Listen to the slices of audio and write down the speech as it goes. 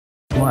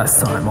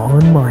Last time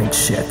on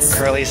MineShits.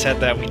 Curly said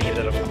that we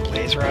needed a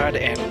blaze rod,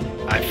 and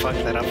I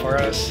fucked that up for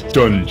us.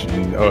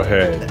 Dungeon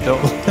ahead. Don't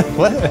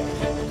what?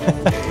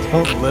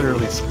 Don't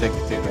literally stick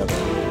together.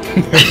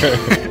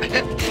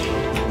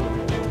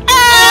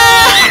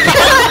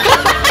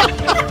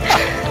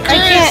 I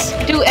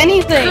can't do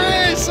anything.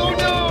 Chris, oh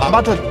no! I'm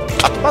about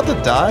to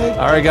die.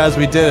 All right, guys,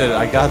 we did it.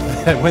 I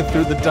went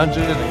through the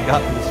dungeon and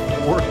got these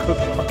 4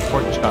 cooked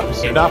pork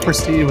chops. Do not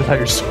proceed without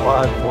your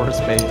squad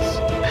forest base.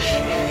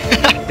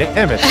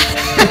 Damn it!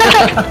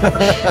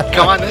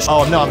 Come on, this.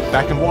 Oh no, I'm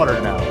back in water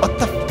now. What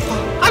the fuck?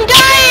 I'm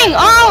dying!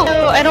 Oh!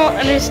 No, I don't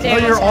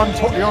understand. No, you're on a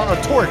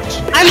torch.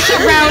 I'm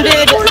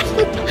surrounded.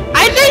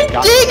 I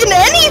didn't dig in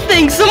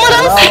anything. Someone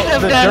else could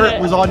have The done dirt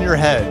it. was on your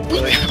head.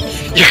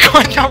 You're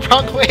going the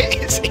wrong way,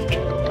 Izzie.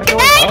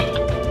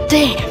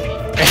 Damn.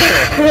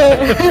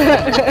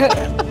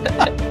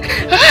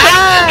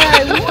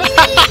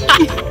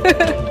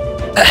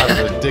 I'm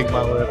gonna dig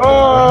my way up.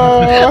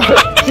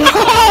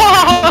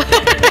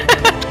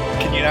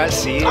 Can you not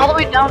see? All the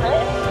way down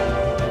there.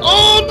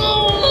 Oh no!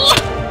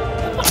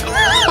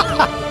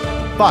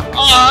 Fuck.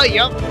 Oh,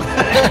 yep.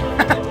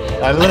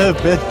 I live,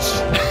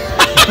 bitch.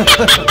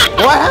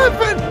 What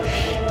happened?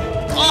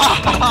 Oh!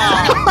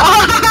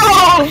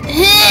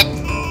 Hit!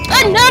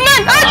 No, no,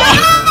 no, no!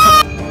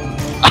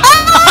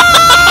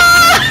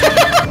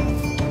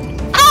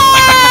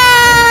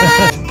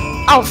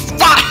 Oh,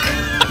 fuck!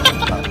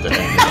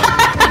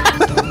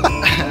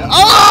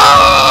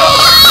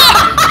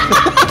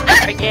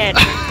 Again.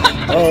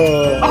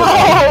 Oh.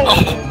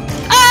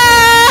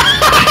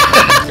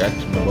 Got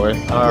you, my boy.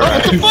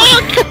 Alright.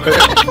 What the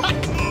fuck?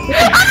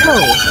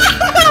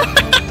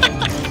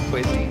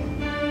 Izzie.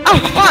 Oh,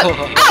 fuck!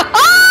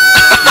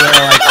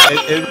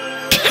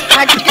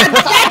 I can get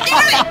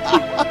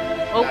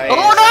Oh, Nice. oh,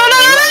 no, no,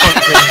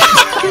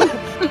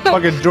 no!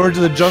 fucking George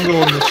of the Jungle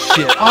and this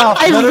shit. Oh,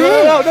 I no,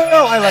 live.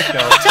 no, I let go.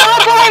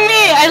 Teleport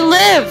me! I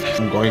live!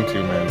 I'm going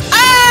to, man.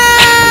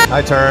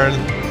 My turn.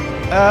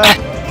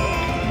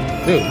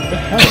 Dude, what the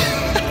hell?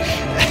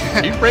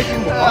 Are you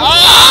breaking the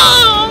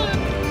wall?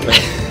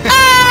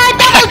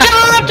 Double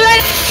jump!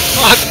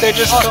 Fuck, they're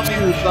just Fuck coming.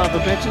 you, son of a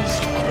bitches.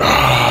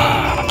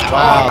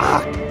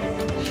 Wow.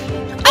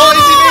 Oh,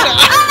 Izzie made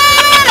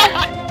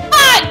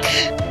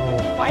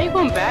Fuck! Why are you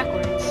going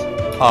backwards?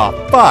 Oh,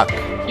 fuck.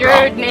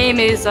 Your name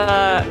is,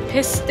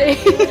 Piss Stain.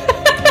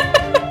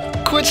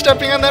 it. Quit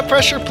stepping on that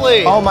pressure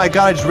plate. Oh my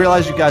god, I just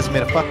realized you guys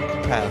made a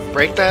fucking path.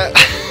 Break that.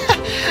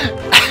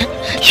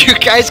 You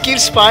guys keep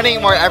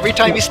spawning more every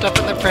time you step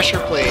on the pressure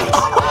plate.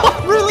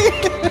 Really?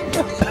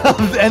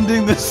 I'm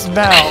ending this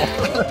now.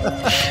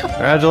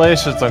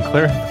 Congratulations on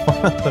clearing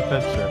the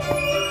adventure.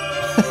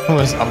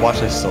 I'm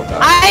watching this still die.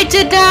 I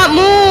did not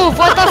move!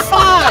 What the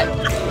fuck?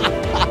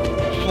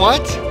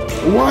 What?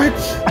 What?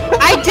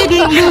 I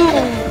didn't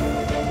move!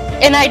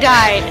 And I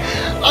died.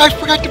 I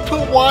forgot to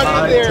put water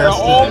I there.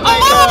 tested Oh it. my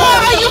Oh,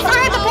 god. you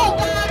forgot to put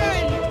water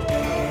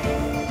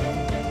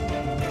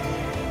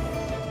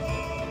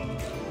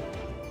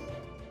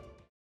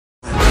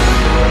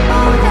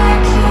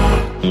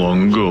in.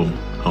 Long ago,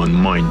 on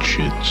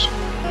MineShits,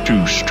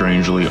 2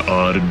 strangely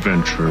odd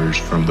adventurers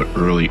from the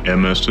early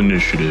MS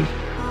Initiative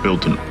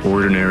built an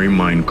ordinary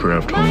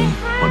Minecraft home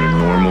on a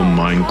normal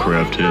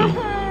Minecraft hill.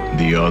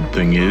 The odd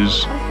thing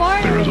is,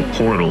 there is a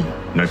portal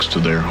next to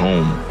their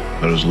home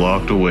that is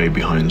locked away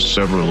behind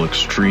several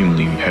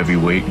extremely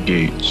heavyweight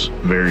gates.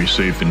 Very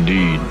safe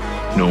indeed.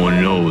 No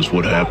one knows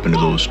what happened to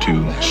those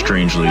 2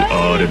 strangely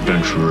odd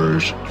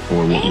adventurers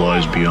or what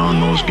lies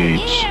beyond those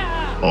gates.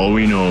 All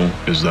we know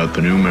is that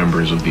the new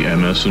members of the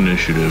MS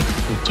Initiative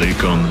will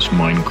take on this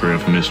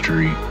Minecraft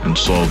mystery and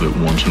solve it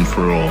once and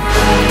for all.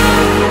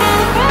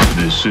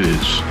 This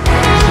is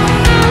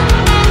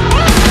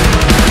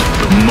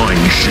the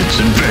MineShits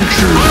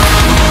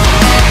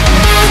Adventure.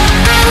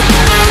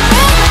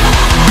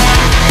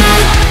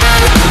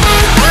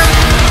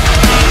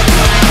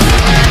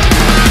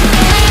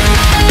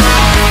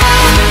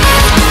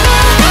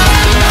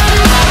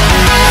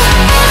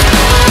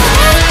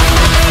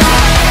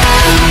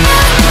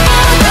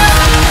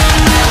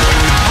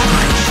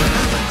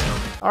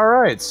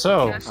 Alright,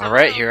 so,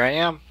 Alright, here I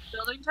am.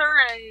 Building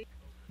terrain.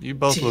 you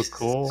both look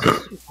cool.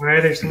 Why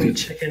are there so many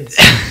chickens?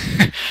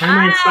 Why am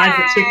I inside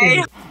the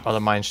chicken? Oh, the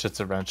MineShits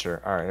Adventure.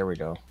 Alright, here we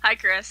go. Hi,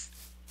 Chris.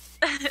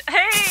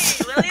 Hey,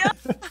 William.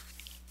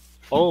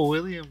 Oh,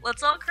 William.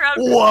 Let's all crowd.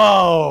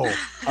 Whoa!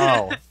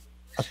 Oh.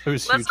 I thought it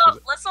was huge.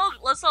 Let's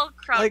all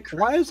crowd. Like,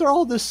 why is there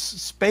all this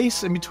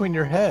space in between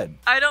your head?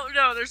 I don't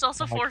know. There's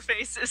also 4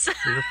 faces.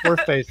 There's a 4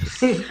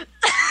 faces.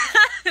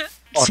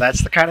 Oh,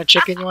 that's the kind of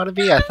chicken you want to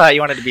be? I thought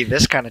you wanted to be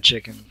this kind of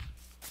chicken.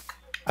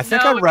 I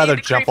think No, I'd rather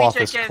the jump creepy off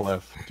this chicken.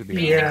 cliff, to be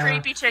Be honest. the Yeah.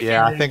 creepy chicken.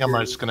 Yeah, I think I'm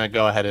just gonna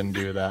go ahead and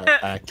do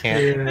that. I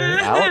can't Yeah.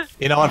 out.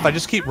 You know, if I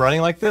just keep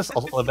running like this,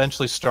 I'll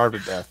eventually starve to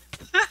death.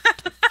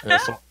 And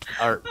that's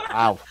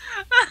ow.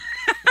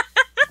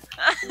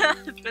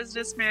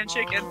 Businessman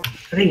chicken.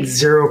 I think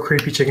 0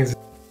 creepy chickens.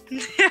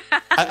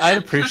 I'd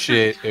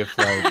appreciate if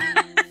like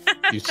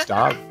you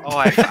stop. Oh,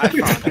 I found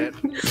it.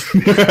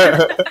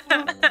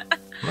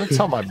 I'm gonna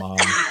tell my mom.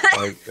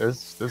 Like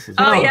this is.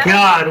 Oh, Oh yeah.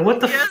 God! What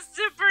the? Yes,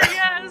 Zipper,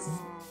 yes!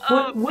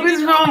 What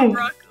is wrong?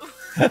 Where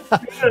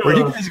are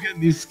you guys getting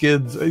these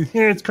skins?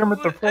 Here, it's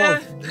Kermit the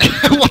Frog.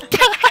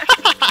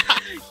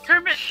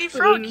 Kermit the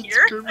Frog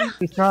here.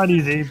 It's not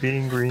easy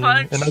being green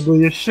Punch. and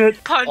ugly as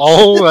shit. Punch.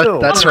 Oh,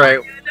 that's right.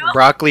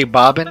 Broccoli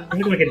bobbin.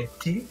 You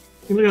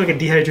look like a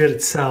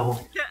dehydrated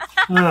cell.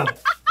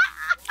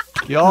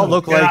 Y'all Oh,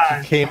 look like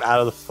God. you came out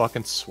of the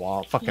fucking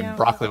swamp. Fucking Yeah.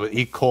 broccoli with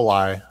E.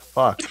 coli.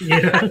 Fuck.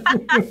 Yeah.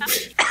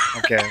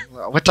 Okay.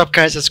 What's up,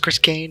 guys? It's Chris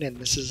Kane, and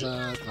this is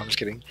No, I'm just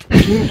kidding.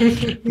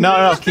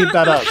 No, keep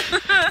that up.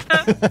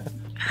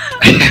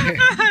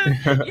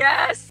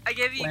 Yes, I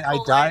gave you. Wait, I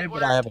coal died, light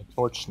but work. I have a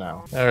torch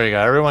now. There we go.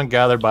 Everyone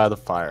gathered by the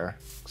fire,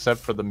 except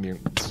for the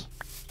mutants.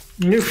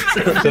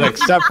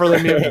 Except for the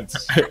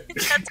mutants.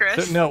 That's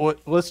Chris. So, no,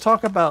 let's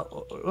talk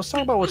about what's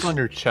on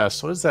your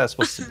chest. What is that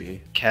supposed to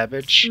be?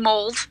 Cabbage.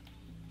 Mold.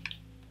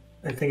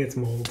 I think it's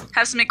mold.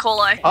 Have some E.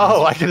 coli.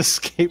 Oh, I can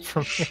escape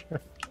from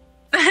here.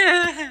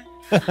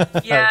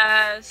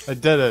 Yes. I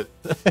did it.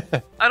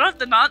 I don't have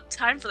the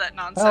time for that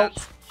nonsense. Help.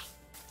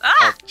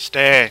 Ah!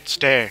 Stay.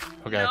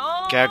 Okay.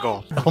 No.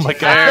 Gaggle. Oh my There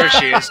god.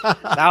 she is.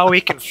 Now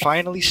we can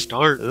finally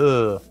start.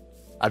 Ugh.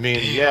 I mean,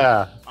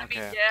 yeah. I mean,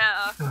 Okay.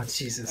 yeah. Oh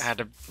Jesus. I had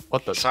to.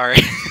 What the? Sorry.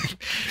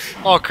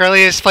 Oh,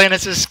 Curly is playing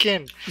as his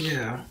skin.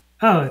 Yeah.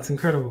 Oh, it's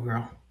Incredible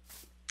Girl.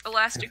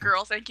 Elastic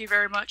Girl, thank you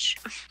very much.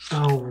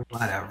 Oh,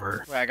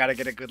 whatever. Wait, I gotta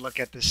get a good look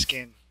at this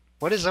skin.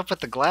 What is up with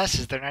the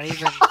glasses? They're not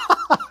even.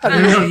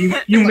 No,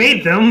 you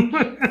made them.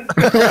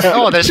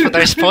 Oh,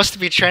 they're supposed to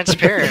be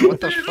transparent. What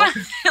the fuck?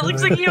 It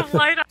looks like you have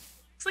light on.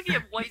 Looks like you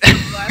have white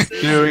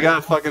sunglasses. Dude, we got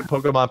a fucking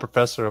Pokemon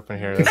professor up in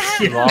here.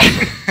 That's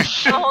awesome.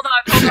 Oh, hold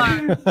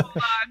on.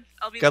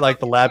 I'll be Got like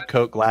the lab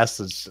coat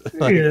glasses.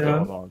 Like, Yeah.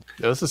 going on.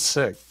 Yeah, this is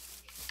sick.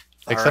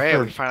 Except Alright,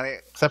 for we finally.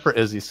 except for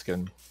Izzie's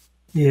skin.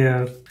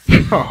 Yeah.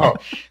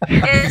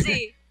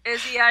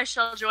 Izzie, I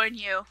shall join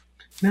you.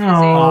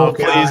 No. Oh,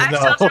 please God. I no.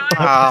 shall join you.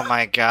 Oh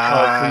my Oh, please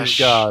gosh.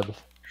 God.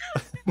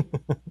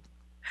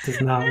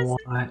 Does not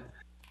want.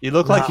 You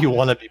look like Wow. you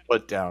want to be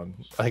put down.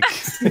 Like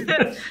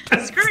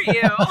Screw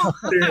you.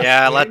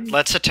 Yeah,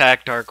 let's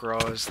attack Dark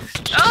Rose.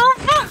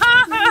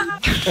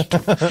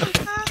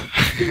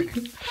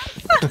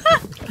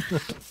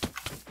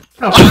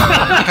 Oh,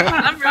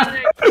 I'm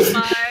running.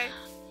 Bye.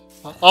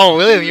 Oh,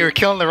 William, you were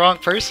killing the wrong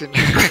person.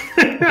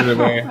 Either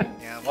way.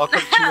 Yeah,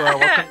 welcome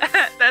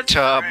That's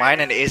to great. mine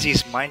and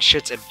Izzy's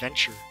MineShits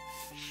Adventure.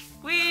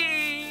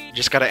 Whee! You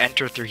just gotta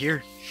enter through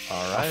here. all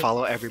I'll right.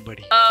 follow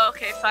everybody. Oh,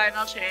 okay, fine.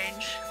 I'll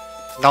change.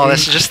 No,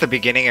 this is just the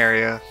beginning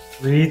area.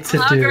 Read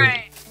to Oh, do.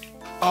 great.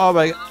 Oh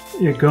my.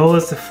 Your goal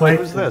is to fight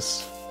What is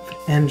this?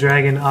 the End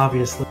Dragon,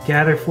 obviously.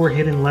 Gather 4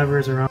 hidden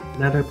levers around the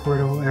Nether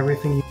portal.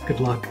 Everything you good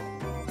luck.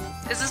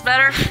 Is this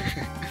better?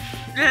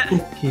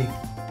 Okay.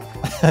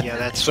 Yeah,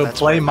 that's So that's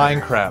play way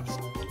better.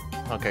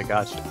 Minecraft. Okay,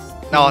 gotcha.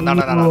 No.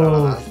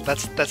 Whoa.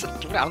 That's I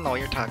don't know what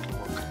you're talking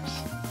about,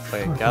 Chris.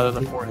 Wait, gather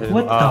the 4 hidden.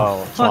 What the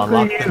oh, so fuck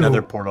unlock are the you?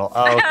 Nether portal.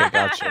 Oh, okay,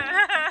 gotcha.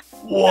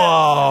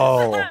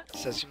 Whoa. It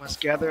says you must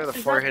gather the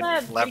Is 4 that hidden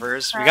that big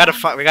levers. We crab?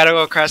 gotta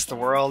go across the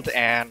world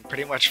and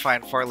pretty much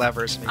find 4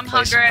 levers and we I'm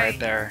place them hungry. right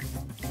there.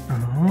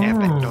 Oh.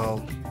 And then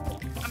go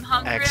I'm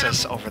hungry.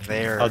 access over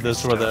there. Oh,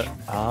 this is where the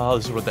stuff.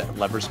 this is where the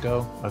levers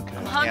go. Okay.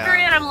 I'm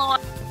hungry and I'm low.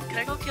 Can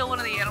I go kill one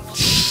of the animals?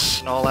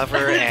 Snow lever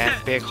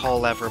and big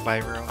hole lever by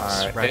rooms.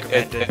 All right.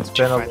 Recommended. It's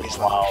to been a find these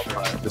little while,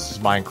 levers. but this is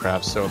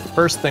Minecraft. So the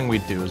first thing we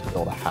do is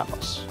build a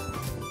house.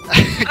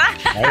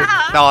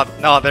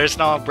 No, there's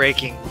no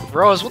breaking.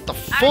 Rose, what the I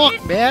fuck,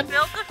 need man? to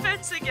build the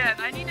fence again.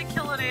 I need to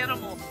kill an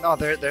animal. No,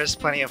 there's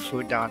plenty of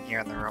food down here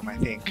in the room, I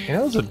think. You know,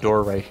 there's a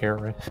door right here,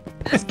 right?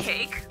 This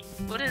cake?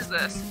 What is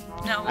this?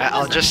 No. what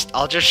I'll is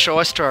it? just show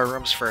us to our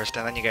rooms first,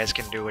 and then you guys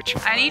can do what you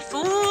want. I need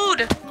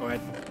food. Go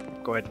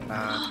ahead.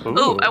 And,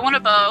 Ooh, I want a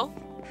bow.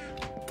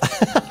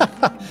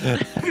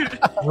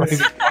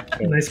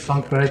 Nice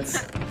bunk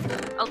beds.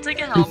 I'll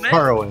take a Too helmet.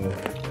 far away.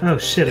 Oh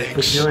shit, it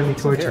put you me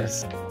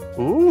torches.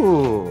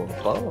 Ooh,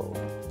 bow.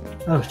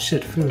 Oh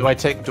shit, food. Do I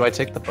take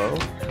the bow?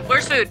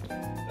 Where's food?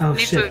 Oh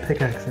need shit, food.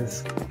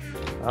 pickaxes.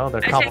 Oh, they're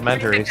I take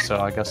complimentary, everything. so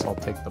I guess I'll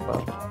take the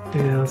bow.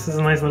 Yeah, this is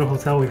a nice little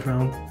hotel we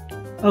found.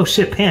 Oh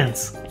shit,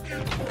 pants.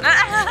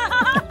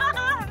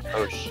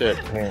 Oh shit,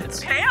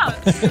 pants.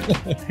 Pants.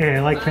 Hey,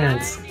 I like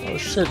pants. Oh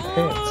shit,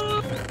 pants.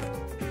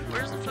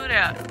 Where's the food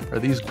at? Are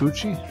these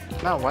Gucci?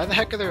 no, why the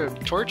heck are there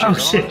torches? Oh, I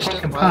don't shit,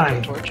 understand pumpkin why there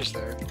are pie. torches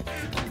there.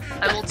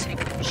 I will take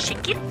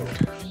chicken.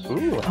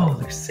 Ooh. Oh,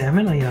 there's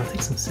salmon? Oh yeah, I'll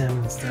take some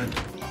salmon instead.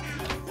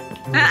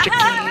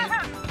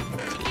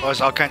 Oh,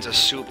 there's all kinds of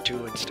soup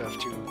too and stuff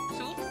too.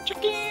 Soup?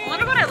 Chicken. I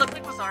wonder what I look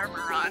like with armor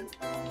on.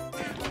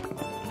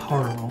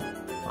 Horrible.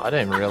 I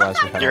didn't even realize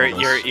we had Your all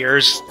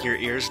this. your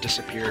ears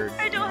disappeared.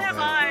 I don't have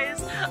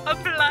eyes.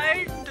 I'm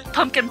blind.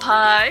 Pumpkin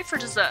pie for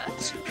dessert.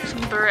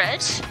 Some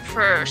bread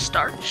for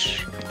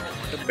starch.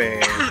 The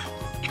bear.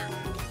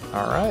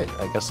 All right,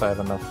 I guess I have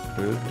enough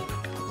food.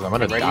 'Cause I'm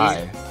gonna Ready?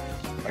 die.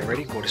 Are you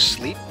ready? Go to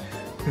sleep.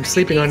 I'm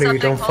sleeping under you,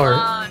 don't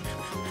fart.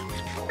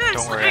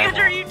 Don't worry, Sleeping I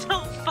under won't. you,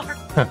 don't fart.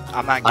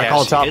 I'm not I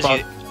call gassy. top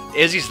Izzy,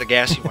 Izzie's the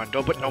gassy one.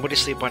 Don't nobody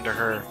sleep under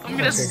her. I'm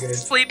gonna good.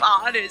 sleep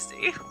on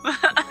Izzie.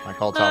 I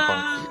call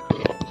top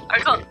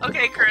bunk.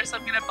 Okay, Chris,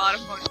 I'm gonna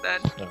bottom bunk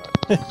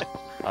then.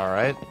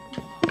 Alright.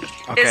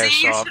 Okay,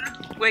 Izzie, you so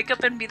should wake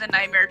up and be the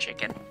nightmare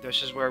chicken.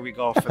 this is where we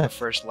go for the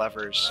first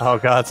levers. Oh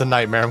god, it's a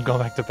nightmare. I'm going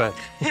back to bed.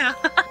 Yeah.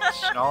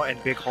 Snow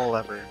and big hole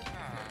lever.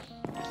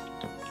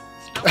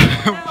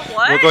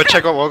 What?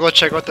 We'll go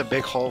check out the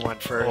big hole one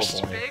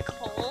first. Oh, boy. Big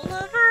hole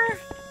lever?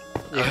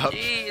 Yep. Oh,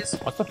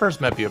 jeez. What's the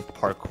first map you have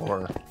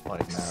parkour like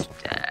map?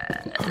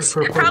 Yes.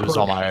 Purple. It probably Lose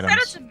all my said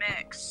items. it's a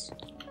mix.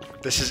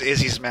 This is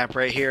Izzie's map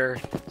right here.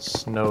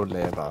 Snow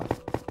lava.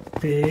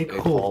 Big Big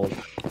hole. hole.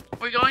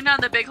 We're going down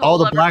the big hole Oh,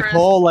 the lever, black Chris.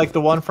 hole, like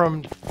the one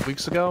from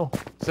weeks ago.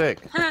 Sick.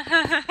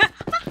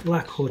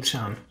 Black hole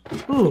chan.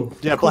 Ooh.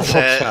 Yeah, black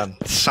hole. Chan.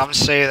 Some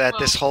say that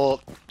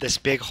this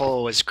big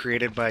hole was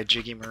created by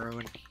Jiggy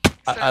Maroon.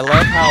 I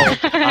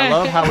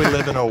love how we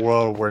live in a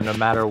world where no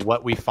matter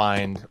what we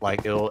find,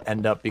 like it'll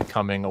end up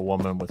becoming a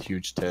woman with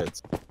huge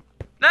tits.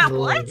 That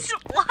what?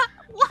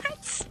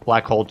 What?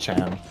 Black hole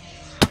Chan.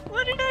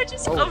 What did I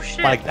just? Oh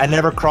shit! Like I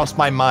never crossed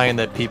my mind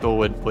that people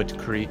would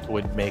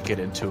make it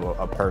into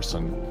a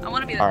person. I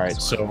want to be. All right,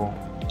 so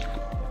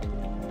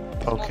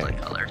okay,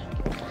 Multicolor.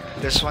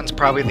 This one's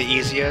probably the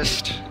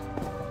easiest.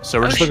 so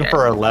we're Oh, just looking shit.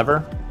 for a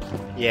lever.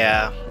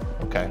 Yeah.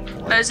 Okay.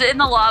 Is it in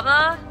the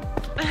lava?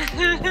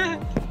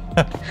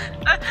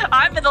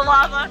 I'm in the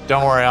lava.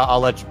 Don't worry, I'll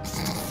let you.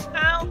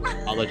 Help!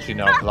 I'll let you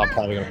know because I'm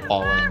probably gonna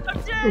fall in.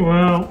 I'm dead.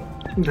 Well,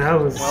 that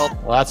was. Well,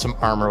 Well, that's some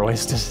armor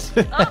wasted.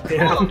 Oh, cool.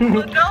 Yeah.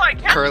 Well, no, I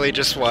can't. Curly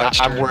just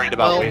watched. I'm her. worried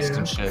about Well,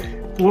 wasting shit.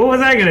 What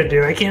was I gonna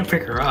do? I can't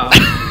pick her up.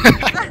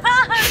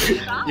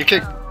 You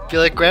could be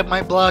like, grab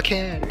my block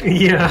hand.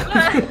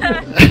 Yeah.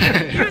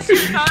 Use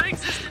your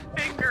non-existent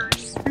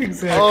fingers.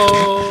 Exactly.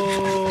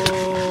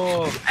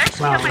 Oh. I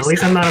actually Wow. have my At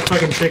least I'm not a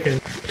fucking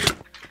chicken.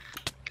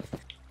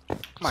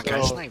 Come on,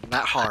 guys. It's not even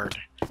that hard.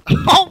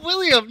 Oh,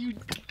 William, you.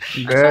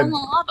 I fell in the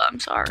lava. I'm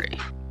sorry.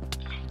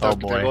 Oh There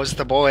boy. goes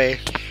the boy.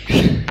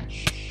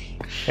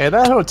 Hey,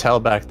 that hotel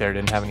back there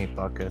didn't have any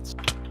buckets.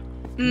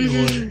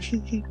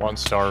 Mhm.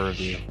 1-star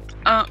review.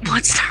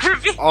 What's the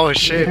review? Oh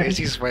shit,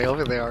 Izzie's way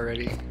over there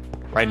already.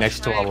 Right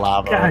next to a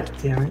lava. God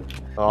damn it.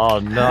 Oh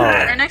no.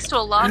 They're next to a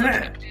lava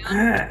pit,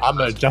 man. I'm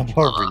gonna jump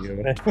over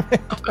you.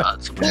 Oh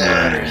god.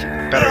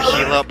 Better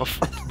heal up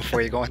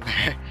before you go in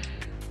there.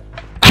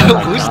 Oh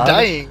my Who's God.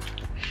 dying?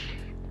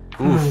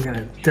 I'm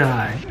gonna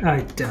die.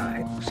 I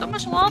died. So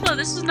much lava.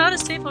 This is not a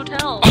safe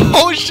hotel.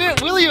 Oh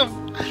shit,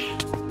 William!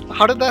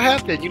 How did that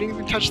happen? You didn't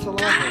even touch the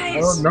lava.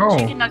 Guys, Oh, no.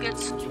 chicken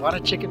nuggets. You want a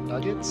chicken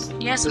nuggets?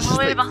 Yes, This I'm all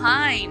the is way the-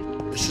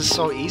 behind. This is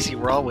so easy.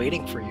 We're all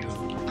waiting for you.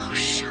 Oh,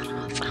 shut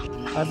up.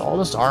 I have all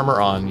this armor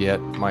on, yet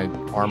my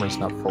armor's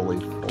not fully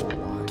full.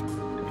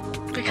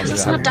 Why? Because Oh,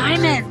 it's yeah. not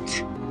diamond.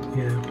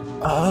 Yeah.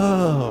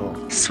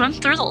 Oh, Swim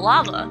through the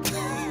lava.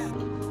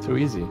 too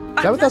easy. Is I'm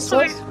that what that just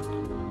so- says?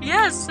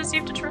 Yes, it says you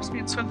have to trust me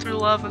and swim through the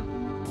lava.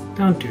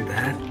 Don't do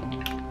that.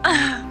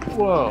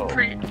 Whoa.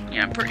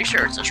 I'm pretty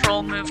sure it's a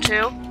troll move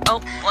too. Oh,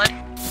 what?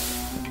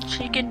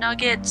 Chicken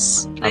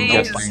nuggets, I'm please.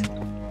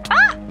 guessing.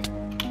 Ah!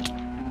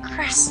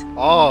 Chris.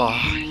 Oh,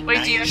 Wait,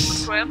 nice. do you actually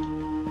swim?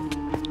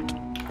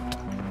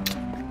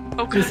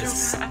 Oh, God. This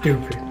is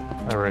stupid.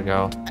 There we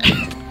go.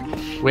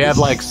 We have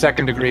like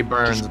 2nd-degree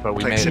burns, but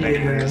we Thanks made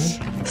it. anyways.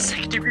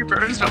 Second degree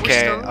burns, but we're Okay,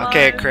 still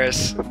okay, alive.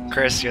 Chris.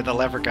 Chris, you're the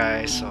lever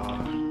guy, so.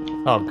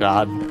 Oh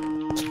god.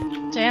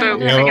 Damn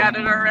Boom, it. I got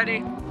it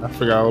already. I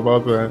forgot all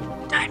about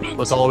that. Diamond.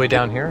 What's all the way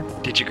down here?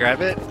 Did you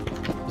grab it?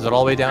 Is it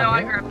all the way down No,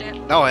 I here? grabbed it.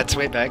 No, it's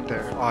way back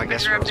there. Oh, I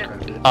guess grabbed Rose it.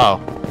 grabbed it. Oh,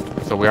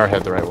 so we are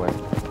headed the right way.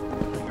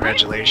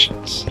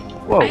 Congratulations.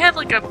 Whoa. I have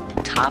like a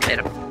top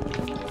and a...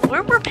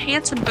 Where were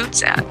pants and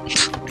boots at?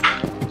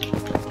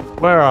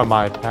 Where are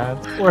my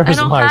pants? Where's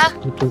don't my have-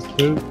 super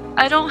suit?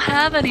 I don't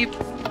have any...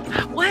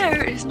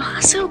 Where is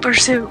my super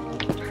suit?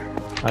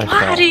 I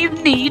Why fell. do you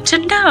need to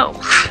know?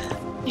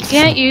 You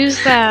can't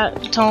use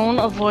that tone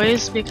of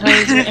voice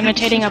because you're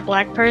imitating a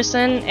black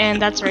person,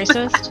 and that's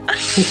racist.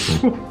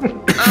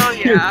 Oh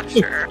yeah,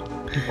 sure.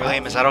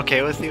 William, is that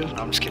okay with you? No,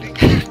 I'm just kidding.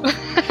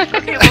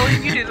 Okay, well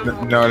you do the...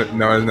 No,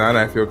 no, it's not.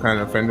 I feel kind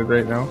of offended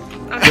right now.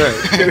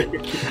 Okay.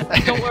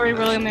 Don't worry,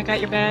 William, I got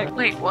your back.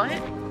 Wait, what?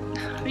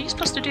 How are you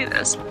supposed to do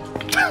this? You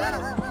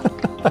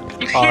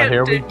Oh, can't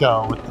here we do-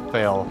 go with the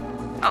fail.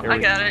 Oh, Here I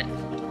we- got it.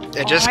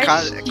 It just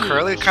Alright,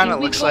 Curly Steve, kind here of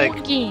we looks go like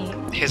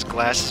again. his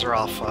glasses are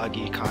all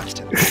foggy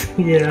constantly.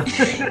 Yeah.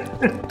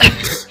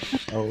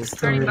 Oh,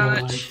 Story of my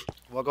life.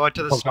 We'll go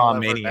to the Pokemon small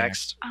lever Maniac.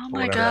 next. Oh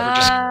my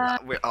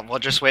Whatever. god. We'll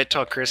just wait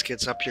till Chris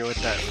gets up here with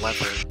that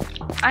lever.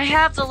 I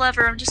have the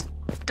lever, I'm just...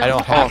 I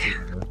don't have.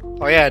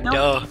 Oh yeah, No.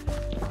 duh.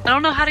 I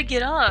don't know how to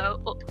get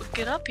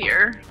up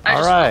here. I All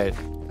just- right.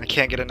 I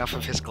can't get enough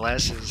of his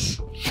glasses.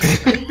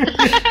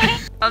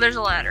 Oh, there's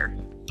a ladder.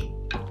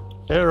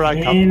 Here I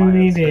come. Any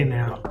my day ass.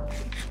 now.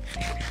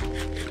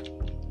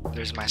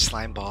 There's my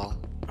slime ball.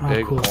 Oh,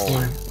 Big cool. hole.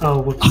 Slime.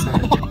 Oh, whoops.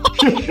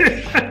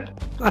 Sorry.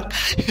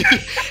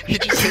 He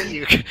just hit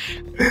you.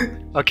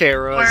 Okay,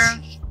 Rose.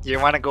 Where? You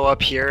want to go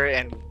up here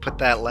and put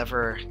that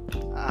lever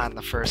on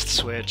the first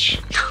switch.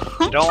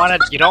 You don't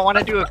want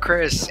to do a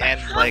Chris and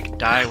like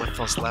die with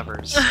those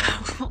levers.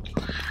 So.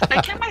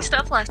 I kept my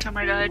stuff last time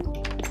I died.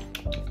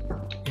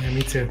 Yeah,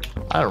 me too.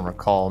 I don't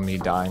recall me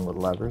dying with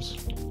levers.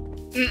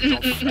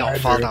 Don't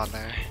fall down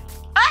there.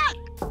 Ah!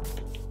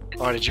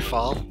 Oh, did you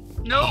fall?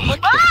 No.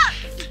 Ah!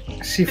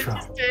 She fell.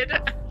 I did.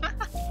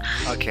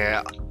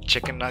 Okay,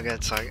 chicken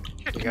nuggets.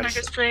 Chicken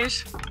nuggets,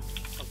 please.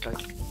 Okay.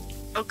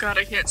 Oh god,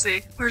 I can't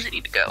see. Where does it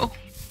need to go?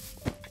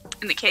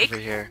 In the cake? Over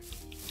here.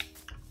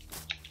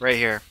 Right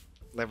here.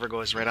 Lever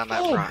goes right on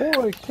that Oh rock.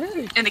 boy,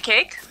 cake. In the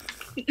cake?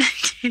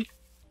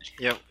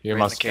 Yep. You right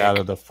must in the cake.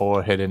 gather the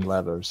 4 hidden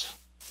levers.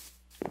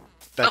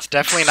 That's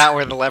definitely not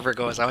where the lever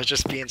goes. I was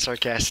just being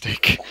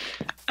sarcastic.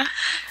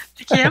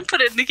 You can put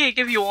it in the cake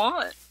if you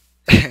want.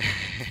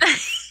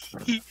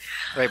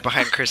 Right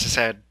behind Chris's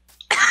head.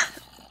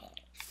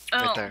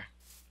 Oh. Right there.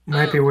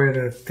 Might be where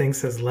the thing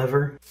says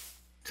lever.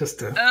 Just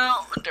to.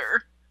 Oh,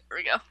 there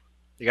we go.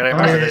 You gotta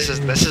remember this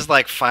is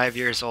like 5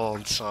 years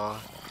old, so.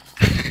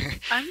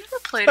 I've never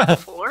played it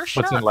before. Puts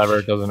Shut in up. lever,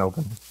 it doesn't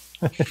open.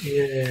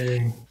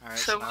 Yay. Alright,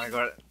 So-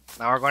 so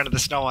now we're going to the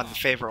snow one, the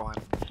favorite one.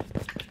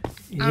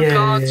 Yay.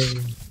 God.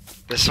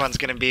 This one's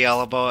gonna be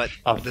all about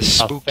the A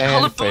spooky. All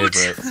fan the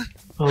boots. favorite.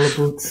 All the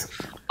boots.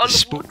 Oh, The the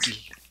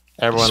spooky.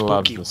 Everyone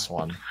Spooky loves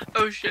one. this one.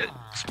 Oh shit.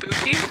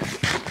 Spooky?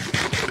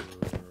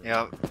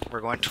 Yep,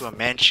 we're going to a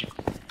mansion.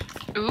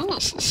 Ooh.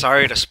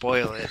 Sorry to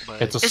spoil it,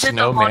 but It's a Is it the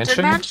snow haunted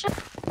mansion?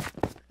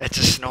 it's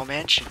a snow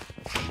mansion.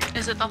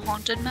 Is it the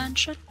haunted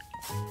mansion?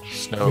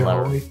 Snow Yeah,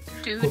 lever. we-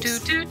 Do do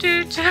do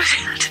do do.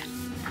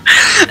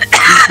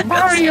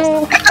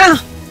 Mario!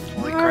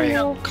 Holy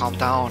crap, calm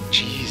down,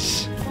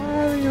 jeez.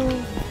 Mario!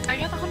 I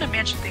got the haunted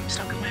mansion thing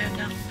stuck in my head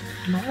now.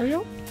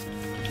 Mario?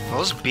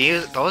 Those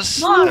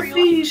Mario.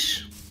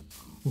 Fish.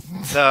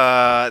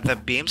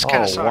 the beams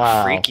kind Oh, of sound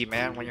wow. freaky,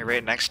 man. When you're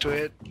right next to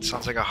it, it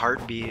sounds like a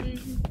heartbeat.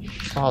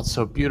 Oh, it's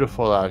so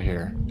beautiful out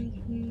here.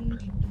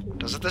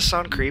 Doesn't this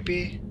sound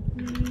creepy?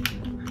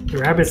 The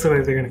rabbits look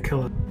like they're gonna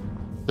kill it.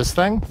 This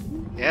thing?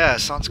 Yeah, it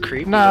sounds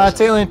creepy. Nah, it's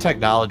doesn't alien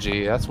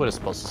technology. That's what it's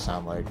supposed to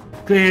sound like.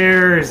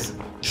 Bears. it?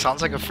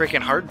 Sounds like a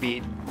freaking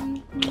heartbeat.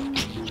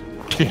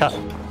 Yeah.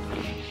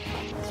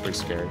 It's pretty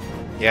scary.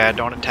 Yeah,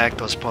 don't attack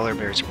those polar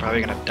bears. You're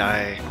probably gonna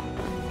die.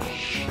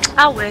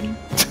 I'll win.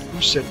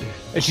 Shit.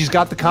 And she's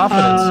got the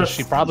confidence, so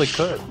she probably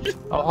could.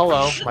 Oh,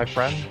 hello, my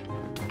friend.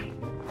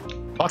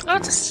 Fuck Oh,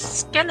 it's a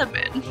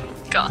skeleton.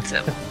 Got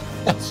him.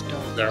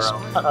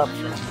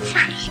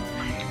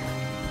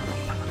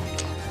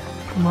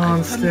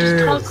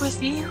 Monsters. Talk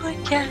with you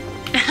again.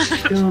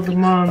 Kill the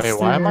monsters.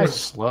 Wait, why am I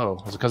slow?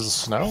 Is it because of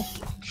snow?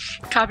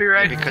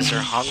 Copyright. Because you're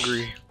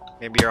hungry.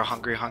 Maybe you're a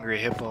hungry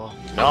hippo.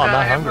 No, I'm not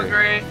I am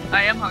hungry.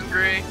 I am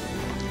hungry.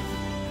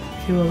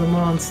 Kill the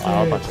monsters.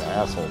 Oh, a bunch of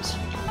assholes.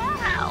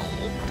 Ow,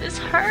 this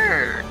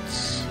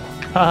hurts.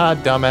 Haha,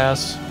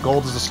 dumbass.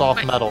 Gold is a soft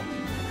Wait. metal.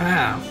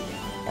 Ow.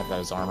 Got that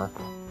as armor.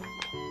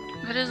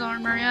 It is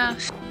armor, yeah.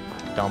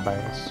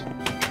 Dumbass.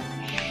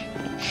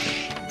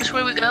 Which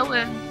way we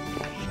going?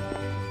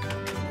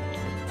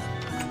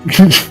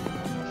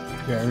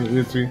 Yeah, I mean,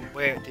 Izzie.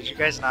 Wait, did you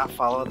guys not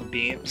follow the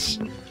beams?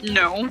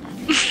 No.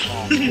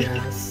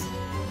 Yes.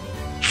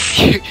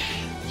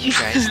 You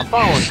guys. I'm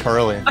following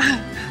Curly.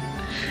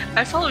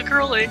 I follow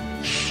Curly.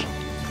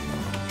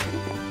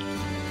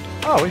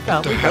 Oh, we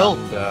found The we hell?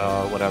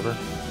 built whatever.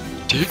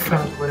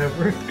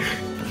 Whatever.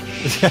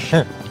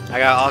 I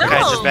got all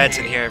kinds No. of beds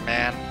in here,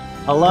 man.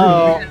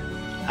 Hello.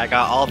 I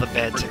got all the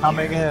beds We're in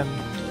coming in. here.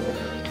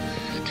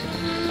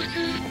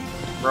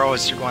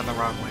 Rose, you're going the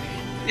wrong way.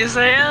 Yes,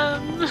 I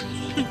am.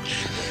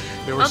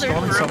 They were Oh, there's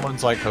storming room.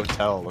 someone's like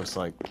hotel. Looks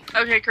like.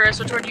 Okay, Chris,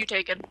 which one are you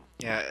taking?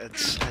 Yeah,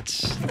 it's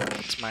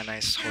my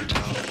nice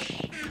hotel.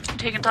 I'm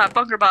taking top,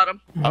 bunker bottom.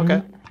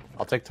 Okay,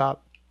 I'll take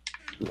top.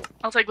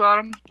 I'll take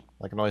bottom.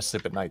 I can only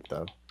sleep at night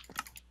though.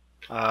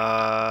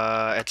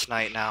 It's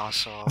night now,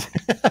 so.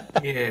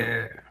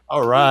 Yeah.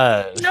 All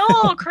right. No,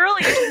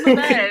 Curly, you took my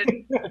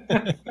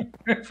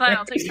bed. Fine,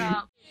 I'll take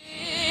top.